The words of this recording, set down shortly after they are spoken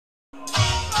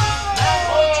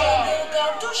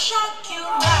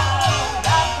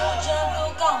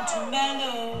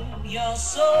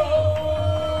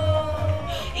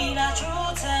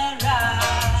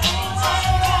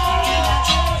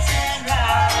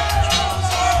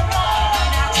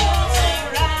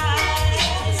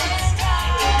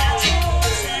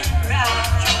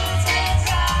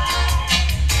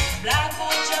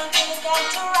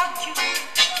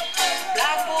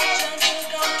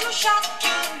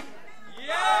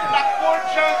Blackboard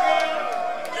Jungle.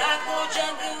 Blackboard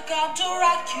Jungle come to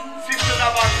rock you. Sister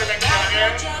Daba selection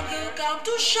again. Blackboard Jungle come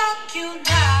to shock you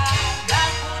now.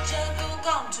 Blackboard Jungle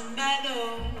come to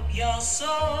mellow your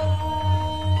soul.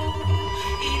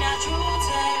 In a truth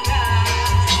and right.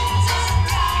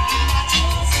 In a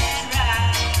truth and right.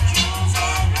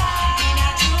 In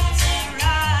a truth and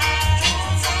right. In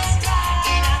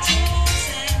a truth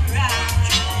and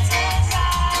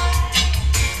right.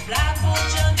 Blackboard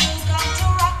Jungle come to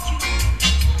rock you.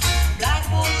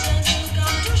 Blackboard Jungle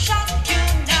come to shock you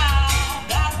now.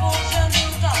 Blackboard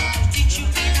Jungle come to teach you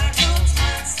in a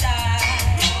rootsman style.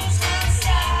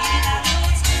 In a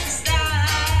rootsman style.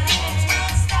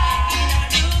 In a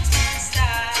rootsman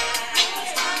style.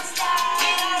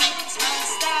 In a rootsman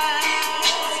style.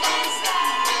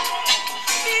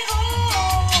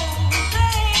 Behold the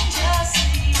angels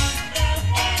sing that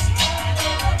was born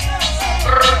of a girl.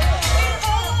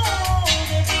 Behold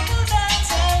the people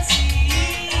dance and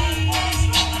sing.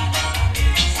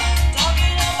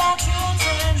 Talking about truth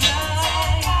and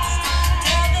lies.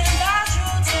 Tell them about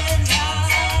truth and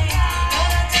lies.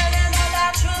 Gonna tell them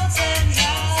about truth and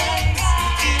lies.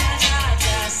 In a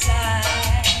Jaja side.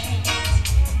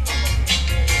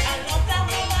 I love that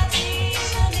when I teach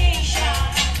the nation.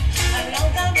 I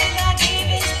love that when I give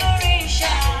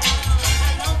inspiration. I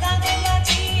love that when I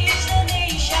teach the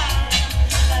nation.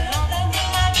 I love that when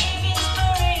I give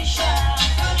inspiration.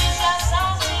 Good is our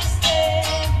sound system.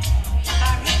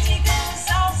 Our critical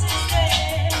sound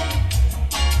system.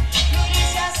 Good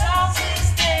is our sound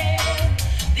system.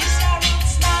 This our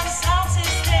rootsman sound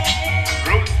system.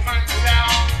 Rootsman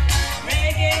sound.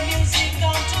 Reggae music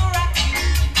come to rock you.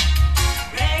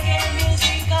 Reggae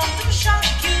music come to shock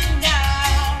you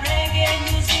now. Reggae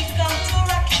music come to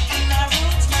rock you in a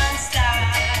rootsman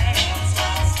style.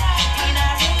 In a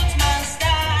rootsman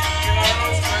style.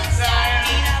 Rootsman style.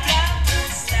 In a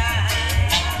Blackboard style.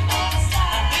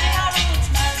 In a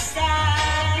rootsman style.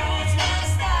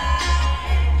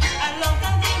 I love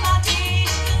them they might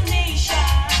teach the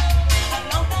nation. I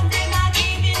love them they might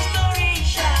give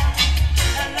inspiration.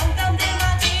 I love them they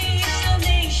might teach the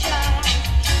nation.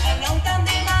 I love them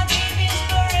they might give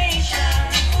inspiration.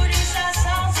 Good is our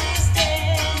sound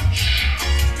system.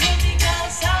 Critical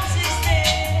sound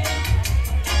system.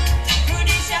 Good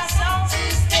is our sound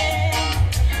system.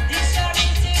 This our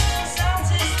critical sound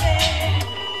system.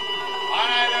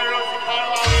 Alright, the roots of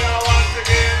Powa once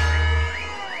again.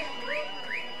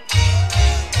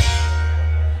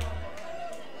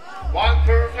 One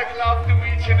perfect love to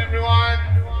each and everyone.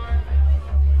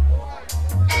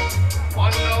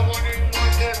 One love, one dream,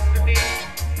 one destiny.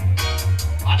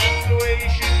 And that's the way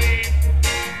it should be.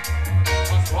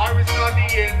 Cause war is not the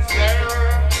answer.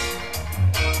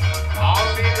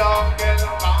 Only love can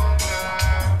conquer.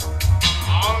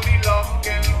 Only love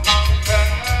can conquer.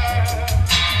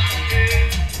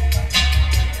 Yeah.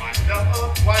 One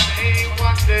love, one aim,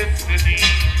 one destiny.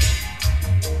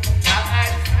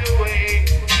 That's the way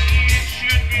it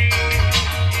should be.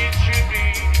 It should be.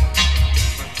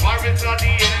 But war is not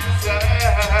the answer.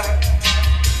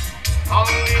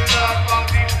 Only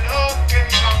love can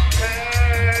conquer.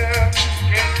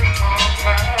 Can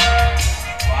conquer.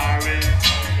 War is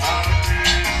lovely.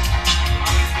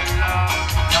 Only love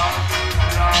is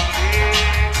lovely.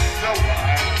 So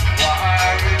war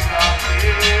is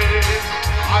lovely.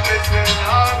 Honestly,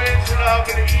 love is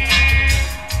lovely.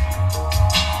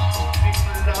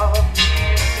 Love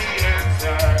is the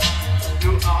answer to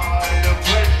all the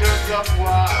questions of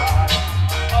why.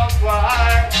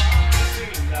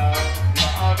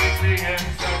 Love is the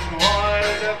answer to all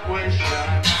the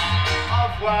questions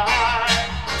of why.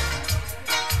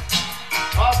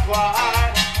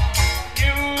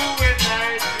 You and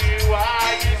I see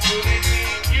why it's unity.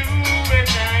 You and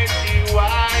I see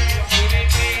why it's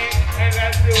unity, and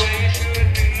that's the way it should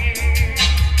be.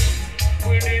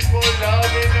 We need more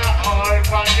love in our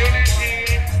community.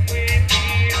 We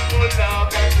need more love,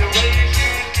 that's the way it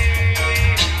should be.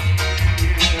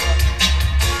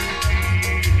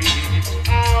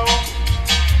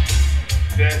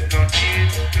 There's no need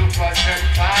to fuss and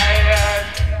fight,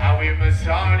 and we must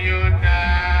all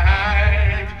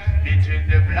unite between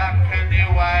the black and the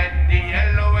white, the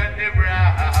yellow and the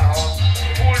brown.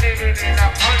 Who living in a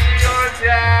country or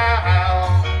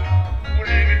town? Who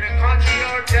live in a country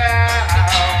or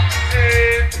town?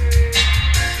 Hey.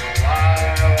 So why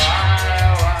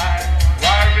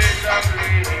is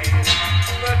lovely?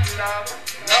 But love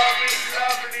is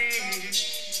lovely.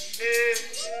 Hey.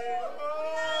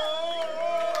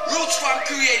 Roots from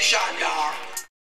creation, y'all.